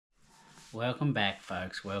Welcome back,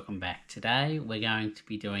 folks. Welcome back. Today we're going to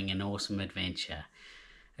be doing an awesome adventure.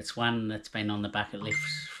 It's one that's been on the bucket list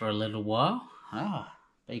for a little while.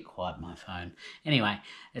 Be quiet, my phone. Anyway,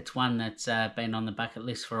 it's one that's been on the bucket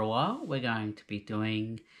list for a while. We're going to be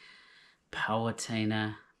doing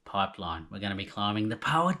Poatina pipeline. We're going to be climbing the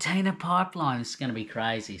Poatina pipeline. It's going to be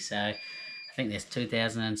crazy. So I think there's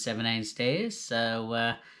 2017 stairs.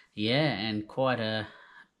 So yeah, and quite a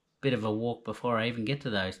bit of a walk before I even get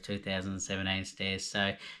to those 2017 stairs.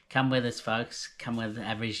 So come with us, folks. Come with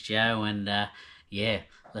Average Joe, and yeah,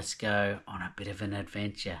 let's go on a bit of an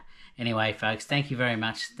adventure. Anyway, folks, thank you very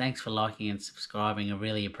much. Thanks for liking and subscribing. I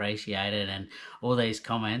really appreciate it, and all these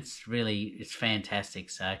comments, really, it's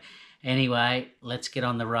fantastic. So anyway, let's get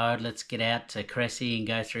on the road. Let's get out to Cressy and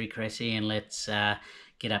go through Cressy, and let's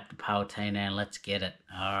get up to Poatina and let's get it.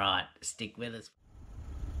 All right, stick with us.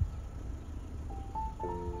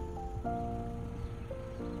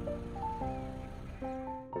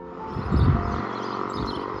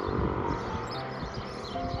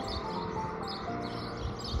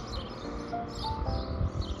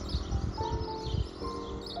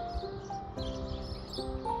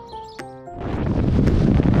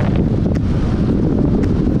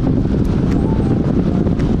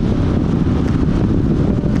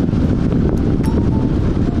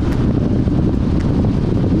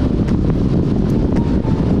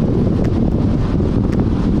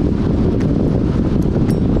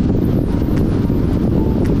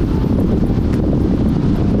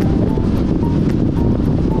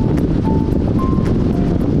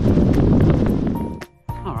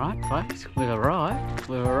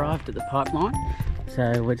 We've arrived at the pipeline,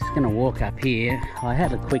 so we're just going to walk up here. I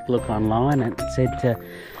had a quick look online and it said to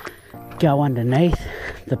go underneath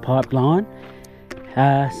the pipeline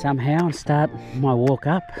somehow and start my walk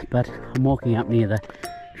up, but I'm walking up near the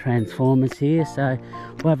transformers here, so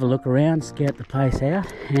we'll have a look around, scout the place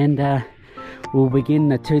out, and we'll begin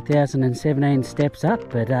the 2017 steps up.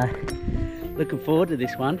 But looking forward to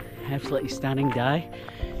this one. Absolutely stunning day,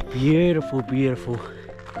 beautiful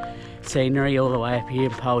scenery all the way up here in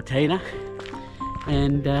Poatina,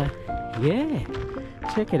 and yeah,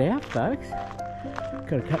 check it out, folks.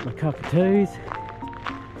 Got a couple of cockatoos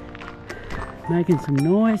making some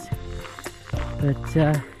noise, but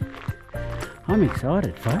I'm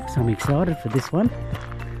excited, folks. I'm excited for this one.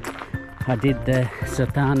 I did the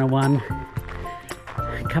Poatina one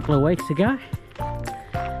a couple of weeks ago,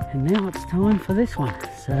 and now it's time for this one.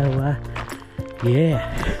 So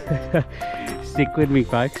yeah, stick with me,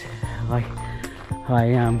 folks.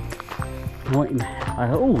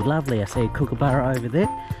 Oh, lovely, I see a kookaburra over there,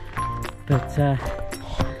 but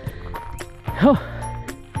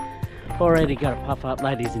already got a puff up,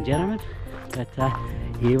 ladies and gentlemen, but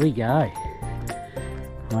here we go.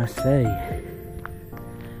 I see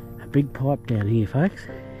a big pipe down here, folks.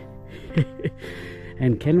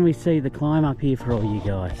 And can we see the climb up here for all you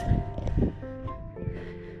guys?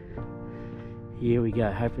 Here we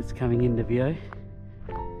go, hope it's coming into view.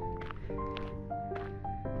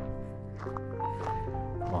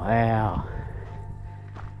 Wow,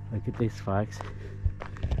 look at this, folks.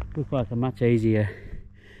 Looked like a much easier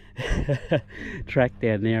track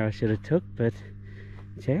down there I should have took, but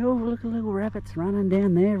oh, look at little rabbits running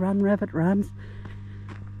down there. Run, rabbit, runs.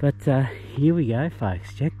 But here we go,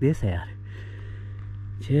 folks. Check this out.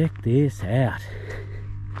 Check this out.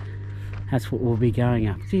 That's what we'll be going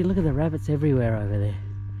up. See, look at the rabbits everywhere over there.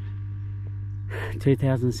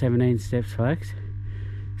 2017 steps, folks.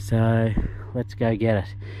 So let's go get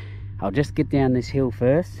it. I'll just get down this hill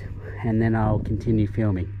first, and then I'll continue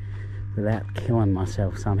filming without killing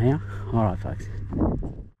myself somehow. Alright, folks.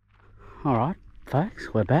 Alright,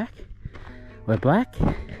 folks, we're back. We're black,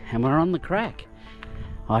 and we're on the crack.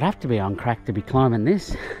 I'd have to be on crack to be climbing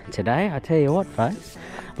this today. I tell you what, folks,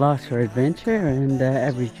 life's for adventure, and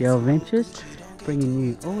Average Joe Adventures, bringing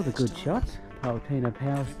you all the good shots. Poatina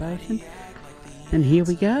Power Station. And here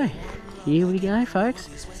we go. Here we go, folks.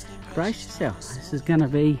 Brace yourself. This is going to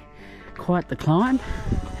be quite the climb,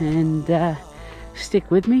 and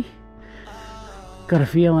stick with me. Got a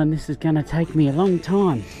feeling this is going to take me a long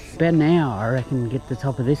time. About an hour, I reckon, to get to the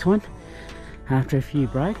top of this one after a few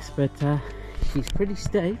breaks, but she's pretty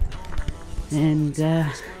steep, and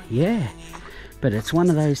yeah, but it's one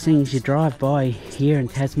of those things you drive by here in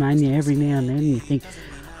Tasmania every now and then and you think,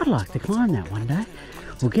 I'd like to climb that one day.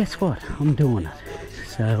 Well, guess what? I'm doing it.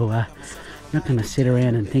 So not going to sit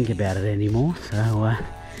around and think about it anymore. So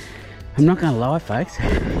I'm not going to lie, folks.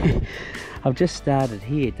 I've just started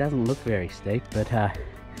here. It doesn't look very steep, but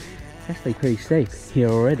it's actually pretty steep here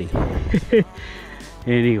already.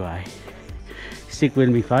 Anyway, stick with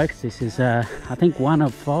me folks. This is I think one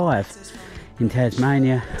of 5 in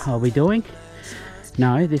Tasmania I'll be doing.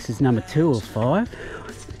 No, this is number 2 of 5.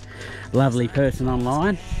 Lovely person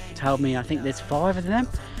online told me I think there's 5 of them,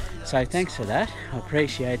 so thanks for that, I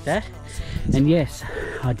appreciate that. And yes,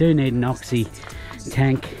 I do need an oxy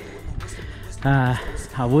tank. I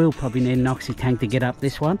will probably need an oxy tank to get up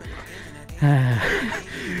this one.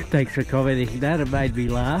 Thanks for commenting that, it made me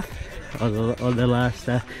laugh on the last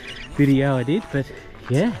video I did. But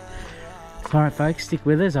yeah, alright folks, stick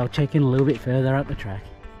with us, I'll check in a little bit further up the track.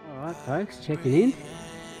 Alright folks, checking in.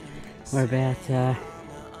 We're about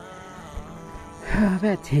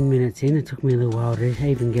 10 minutes in. It took me a little while to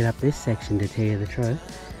even get up this section, to tell you the truth.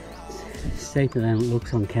 It's steeper than it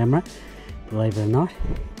looks on camera, believe it or not.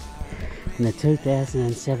 And the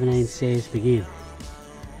 2017 stairs begin.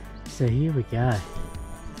 So here we go.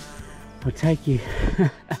 I'll take you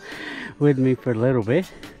with me for a little bit,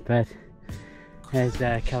 but as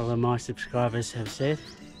a couple of my subscribers have said,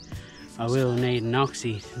 I will need an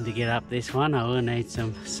oxy to get up this one. I will need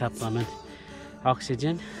some supplement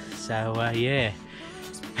oxygen. So yeah,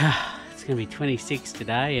 it's going to be 26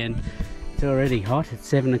 today and it's already hot. It's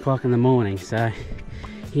 7 o'clock in the morning. So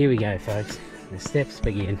here we go folks, the steps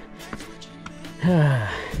begin.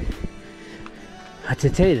 To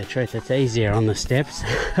tell you the truth, it's easier on the steps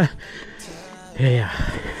yeah,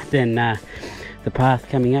 than the path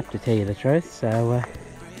coming up, to tell you the truth. So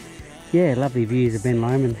yeah, lovely views of Ben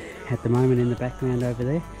Lomond at the moment in the background over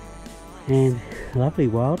there, and lovely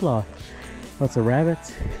wildlife, lots of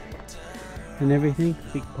rabbits and everything.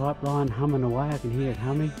 Big pipeline humming away, I can hear it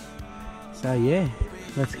humming. So yeah,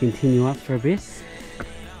 let's continue up for a bit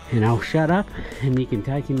and I'll shut up and you can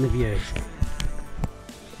take in the views.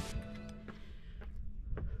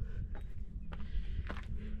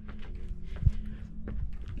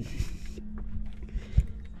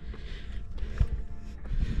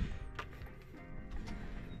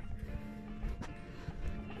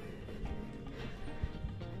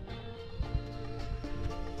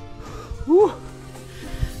 Whew.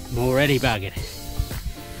 I'm already buggered.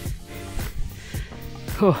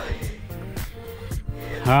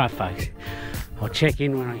 Alright folks, I'll check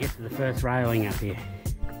in when I get to the first railing up here.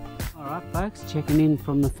 Alright folks, checking in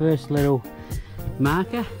from the first little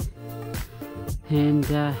marker, and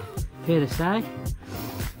fair to say,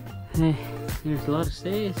 there's a lot of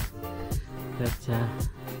stairs, but the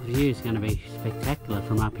view is going to be spectacular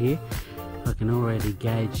from up here. I can already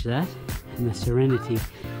gauge that, and the serenity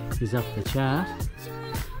is off the chart.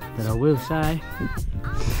 But I will say,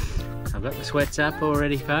 I've got the sweats up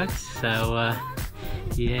already folks, so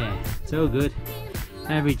yeah, it's all good.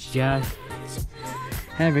 Average Joe,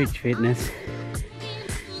 average fitness,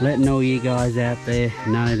 letting all you guys out there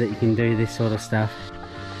know that you can do this sort of stuff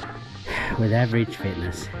with average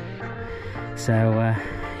fitness. So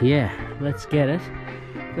yeah, let's get it.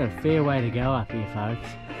 We've got a fair way to go up here folks.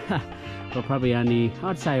 We're probably only,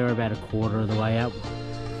 I'd say we're about a quarter of the way up.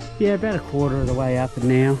 Yeah, about a quarter of the way up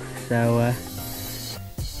now. So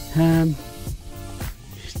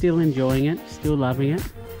still enjoying it, still loving it.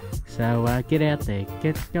 So get out there,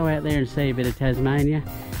 go out there and see a bit of Tasmania,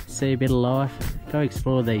 see a bit of life, go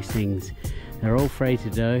explore these things. They're all free to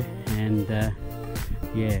do, and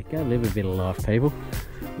yeah, go live a bit of life people.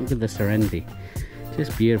 Look at the serenity,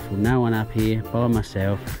 just beautiful. No one up here, by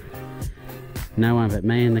myself, no one but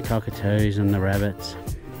me and the cockatoos and the rabbits,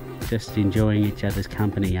 just enjoying each other's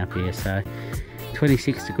company up here. So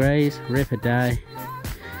 26 degrees, rip a day,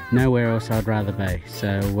 nowhere else I'd rather be.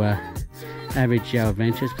 So Average Joe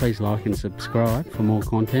Adventures, please like and subscribe for more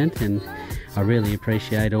content, and I really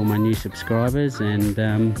appreciate all my new subscribers.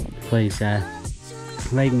 And please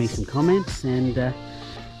leave me some comments, and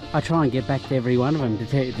I try and get back to every one of them, to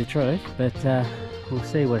tell you the truth, but we'll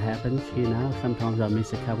see what happens. You know, sometimes I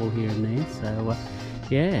miss a couple here and there. So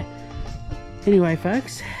yeah, anyway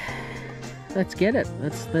folks, let's get it,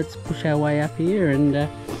 let's push our way up here and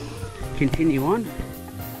continue on.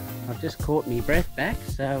 I've just caught my breath back,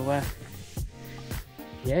 so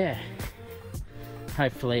yeah,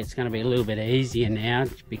 hopefully it's going to be a little bit easier now,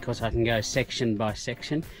 because I can go section by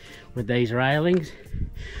section with these railings.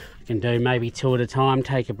 I can do maybe 2 at a time,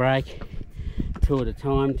 take a break, 2 at a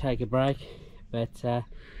time, take a break. But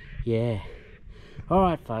yeah,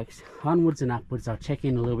 alright folks, onwards and upwards. I'll check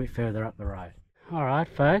in a little bit further up the road. Alright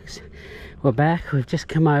folks, we're back. We've just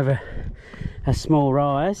come over a small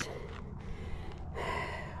rise.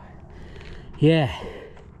 Yeah,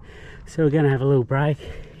 so we're going to have a little break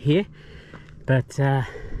here, but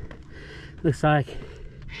looks like,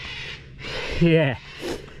 yeah,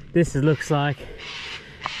 this looks like,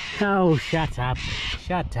 oh shut up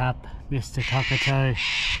Mr. Cockatoo.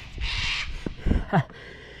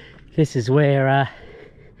 This is where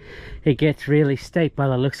it gets really steep by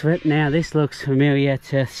the looks of it. Now this looks familiar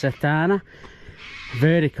to Poatina,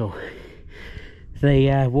 vertical.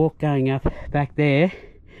 The walk going up back there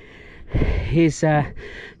is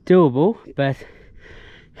doable, but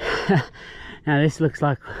now this looks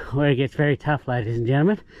like where it gets very tough, ladies and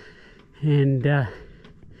gentlemen, and we're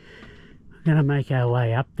gonna make our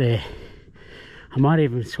way up there. I might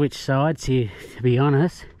even switch sides here, to be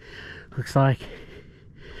honest. Looks like,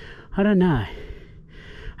 I don't know,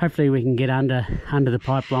 hopefully we can get under the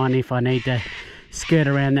pipeline if I need to skirt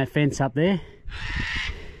around that fence up there.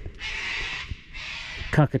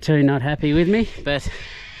 Cockatoo not happy with me, but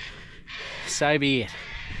so be it.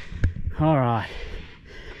 All right,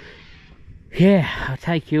 yeah, I'll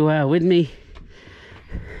take you with me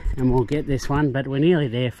and we'll get this one, but we're nearly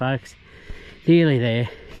there, folks, nearly there.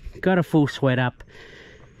 Got a full sweat up,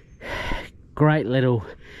 great little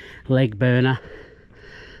leg burner,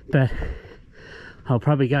 but I'll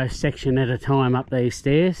probably go section at a time up these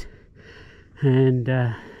stairs and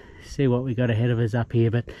see what we got ahead of us up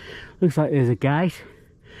here. But looks like there's a gate,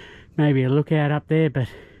 maybe a lookout up there, but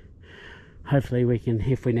hopefully we can,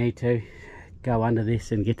 if we need to, go under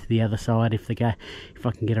this and get to the other side if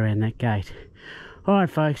I can get around that gate. All right,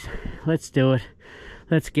 folks, let's do it.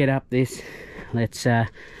 Let's get up this. Let's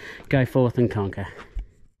go forth and conquer.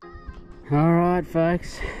 All right,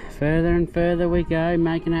 folks, further and further we go,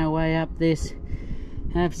 making our way up this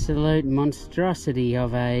absolute monstrosity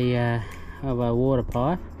of a water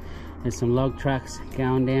pipe. There's some log trucks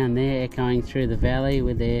going down there, echoing through the valley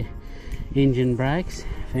with their engine brakes.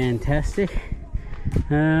 Fantastic.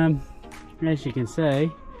 As you can see,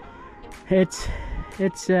 it's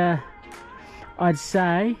I'd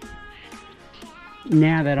say,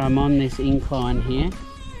 now that I'm on this incline here,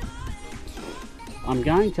 I'm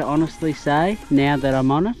going to honestly say, now that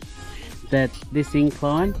I'm on it, that this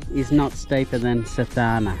incline is not steeper than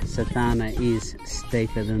Poatina. Poatina is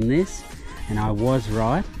steeper than this, and I was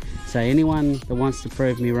right. So anyone that wants to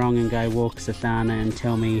prove me wrong and go walk Poatina and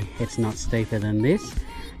tell me it's not steeper than this,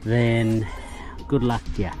 then good luck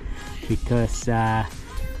to you, because I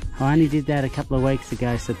only did that a couple of weeks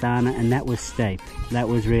ago, Poatina, and that was steep. That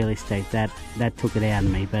was really steep. That took it out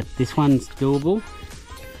of me. But this one's doable.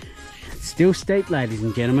 It's still steep, ladies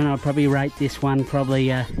and gentlemen. I'd probably rate this one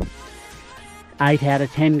probably 8 out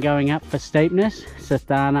of 10 going up for steepness.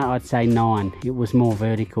 Poatina, I'd say 9. It was more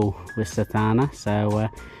vertical with Poatina. So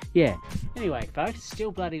yeah. Anyway, folks,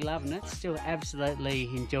 still bloody loving it. Still absolutely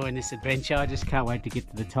enjoying this adventure. I just can't wait to get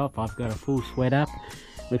to the top. I've got a full sweat up.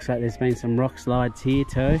 Looks like there's been some rock slides here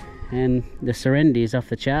too, and the serenity is off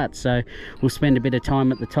the charts. So we'll spend a bit of time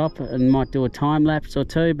at the top and might do a time lapse or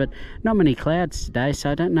two, but not many clouds today,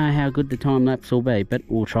 so I don't know how good the time lapse will be, but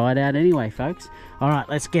we'll try it out anyway, folks. All right,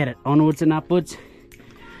 let's get it. Onwards and upwards.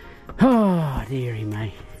 Oh, dearie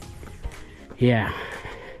me. Yeah.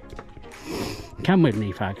 Come with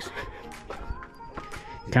me, folks.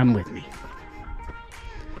 Come with me.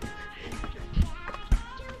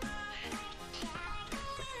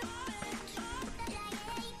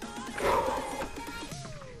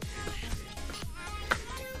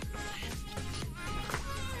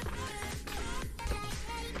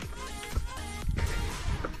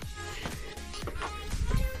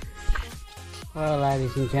 Well,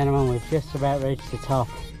 ladies and gentlemen, we've just about reached the top.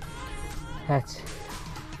 That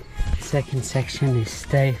second section is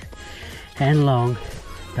steep and long,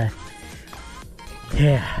 but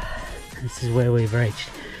yeah, this is where we've reached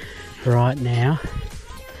right now.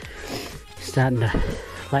 Starting to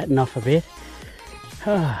flatten off a bit.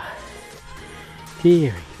 Oh,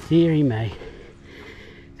 dearie me.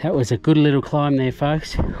 That was a good little climb there,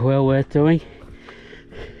 folks. Well worth doing.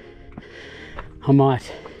 I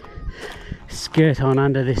might skirt on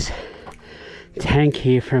under this tank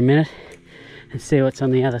here for a minute and see what's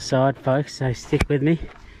on the other side, folks, so stick with me.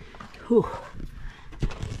 Whew.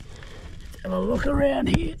 Let's have a look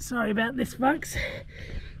around here. Sorry about this, folks.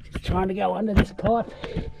 Just trying to go under this pipe.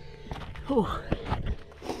 Whew.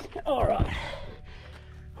 All right,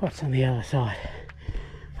 what's on the other side?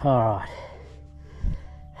 All right.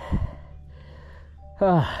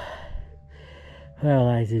 Oh. Well,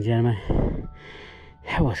 ladies and gentlemen,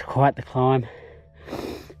 that was quite the climb.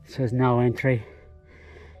 So there's no entry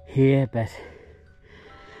here, but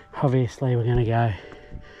obviously we're going to go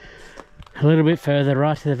a little bit further,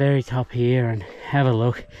 right to the very top here, and have a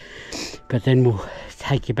look, but then we'll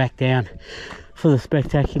take you back down for the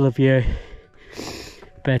spectacular view.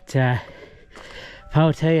 But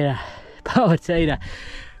Poatina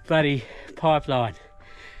bloody pipeline,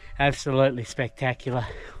 absolutely spectacular.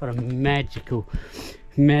 What a magical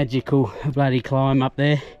bloody climb up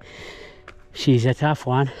there. she's a tough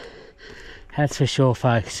one, that's for sure,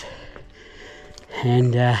 folks.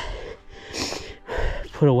 And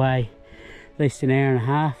put away at least an hour and a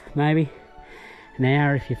half, maybe an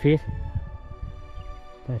hour if you're fit.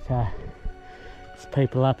 But there's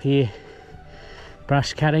people up here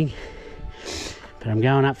brush cutting, but I'm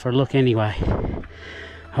going up for a look anyway.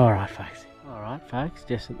 Alright folks,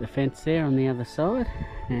 just at the fence there on the other side,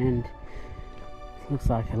 and looks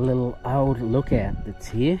like a little old lookout that's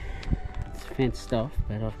here. It's fenced off,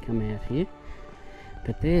 but I've come out here.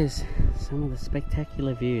 But there's some of the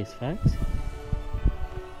spectacular views, folks.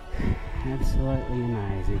 Absolutely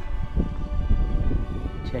amazing.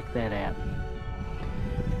 Check that out.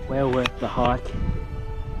 Well worth the hike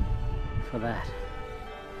for that.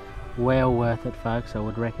 Well worth it, folks. I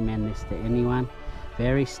would recommend this to anyone.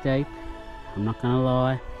 Very steep, I'm not gonna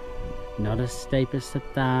lie. Not as steep as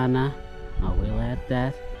Poatina, I will add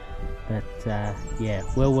that. But yeah,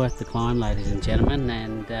 well worth the climb, ladies and gentlemen.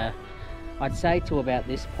 And I'd say to about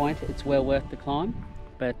this point it's well worth the climb.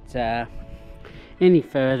 But any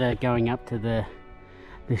further going up to the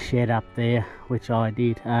shed up there, which I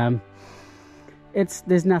did,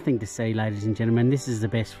 there's nothing to see, ladies and gentlemen. This is the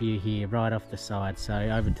best view here, right off the side. So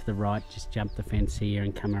over to the right, just jump the fence here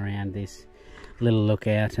and come around this little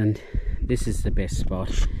lookout, and this is the best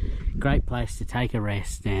spot. Great place to take a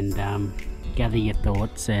rest and gather your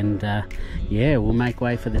thoughts, and yeah, we'll make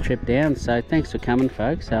way for the trip down. So thanks for coming,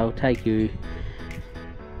 folks. I'll take you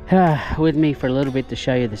with me for a little bit to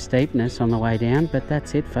show you the steepness on the way down. But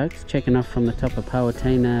that's it, folks. Checking off from the top of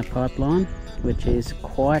Poatina pipeline, which is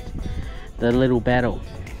quite the little battle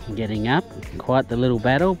getting up, quite the little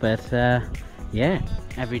battle. But yeah,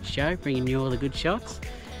 average Joe bringing you all the good shots,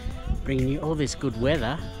 bringing you all this good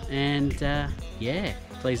weather. And yeah,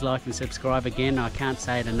 please like and subscribe again. I can't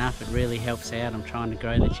say it enough, it really helps out. I'm trying to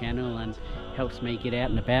grow the channel and helps me get out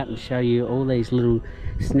and about and show you all these little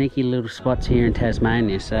sneaky little spots here in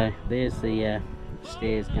Tasmania. So there's the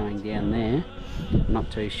stairs going down there. I'm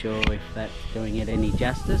not too sure if that's doing it any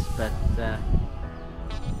justice, but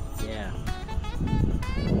yeah,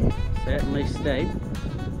 certainly steep.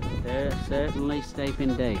 They're certainly steep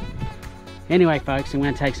indeed. Anyway, folks, I'm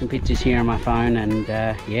going to take some pictures here on my phone and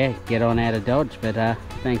yeah, get on out of Dodge. But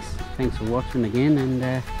thanks for watching again,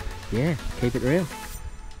 and yeah, keep it real.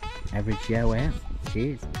 Average Joe out.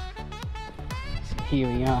 Cheers. So here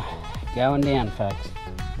we are, going down, folks.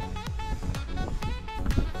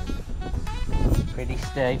 Pretty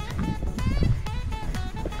steep,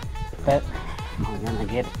 but I'm going to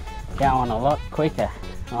get going a lot quicker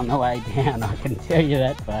on the way down, I can tell you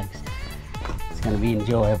that, folks. It's going to be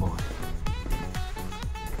enjoyable.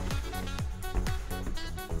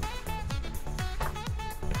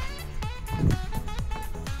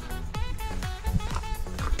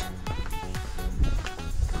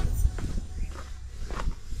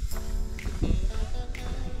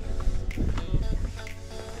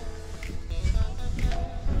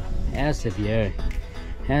 How's the view?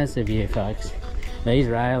 How's the view, folks? These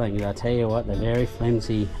railings, I tell you what, they're very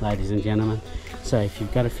flimsy, ladies and gentlemen. So if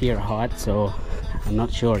you've got a fear of heights, or I'm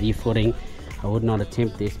not sure of your footing, I would not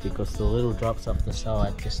attempt this, because the little drops off the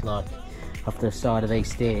side, just like off the side of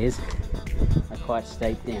these stairs, are quite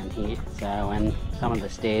steep down here. So, and some of the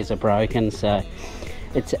stairs are broken, so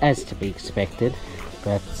it's as to be expected.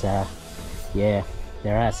 But yeah,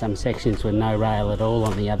 there are some sections with no rail at all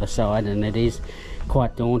on the other side, and it is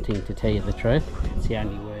quite daunting, to tell you the truth. It's the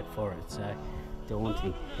only word for it, so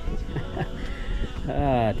daunting.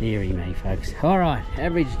 Ah, dearie me, folks. Alright,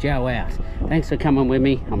 average Joe out. Thanks for coming with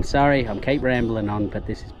me. I'm sorry, I'm keep rambling on, but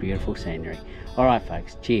this is beautiful scenery. Alright,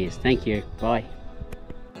 folks, cheers. Thank you. Bye.